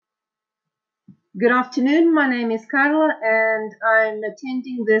Good afternoon. My name is Carla, and I'm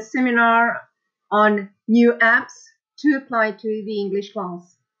attending the seminar on new apps to apply to the English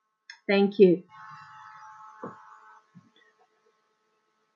class. Thank you.